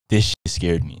This shit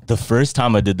scared me. The first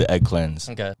time I did the egg cleanse,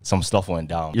 Okay. some stuff went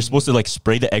down. You're supposed to like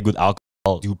spray the egg with alcohol,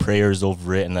 do prayers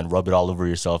over it, and then rub it all over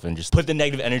yourself and just put the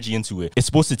negative energy into it. It's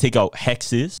supposed to take out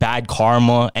hexes, bad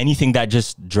karma, anything that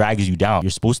just drags you down. You're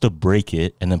supposed to break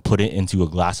it and then put it into a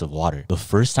glass of water. The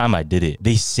first time I did it,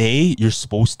 they say you're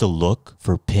supposed to look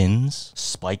for pins,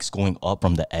 spikes going up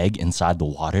from the egg inside the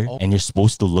water, and you're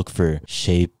supposed to look for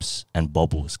shapes and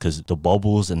bubbles because the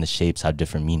bubbles and the shapes have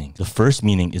different meanings. The first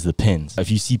meaning is the pins. If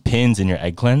you see pins in your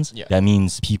egg cleanse, that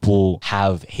means people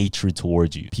have hatred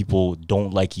towards you. People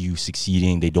don't like you succeeding.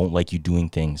 They don't like you doing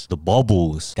things. The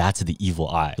bubbles, that's the evil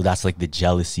eye. So that's like the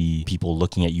jealousy, people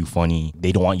looking at you funny.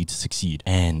 They don't want you to succeed.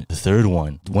 And the third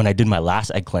one, when I did my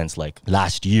last egg cleanse, like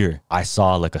last year, I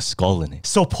saw like a skull in it.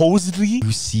 Supposedly,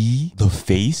 you see the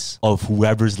face of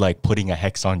whoever's like putting a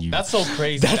hex on you. That's so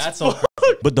crazy. That's so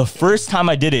crazy. But the first time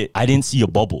I did it, I didn't see a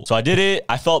bubble. So I did it.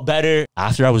 I felt better.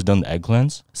 After I was done the egg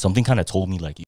cleanse, something kind of told me like,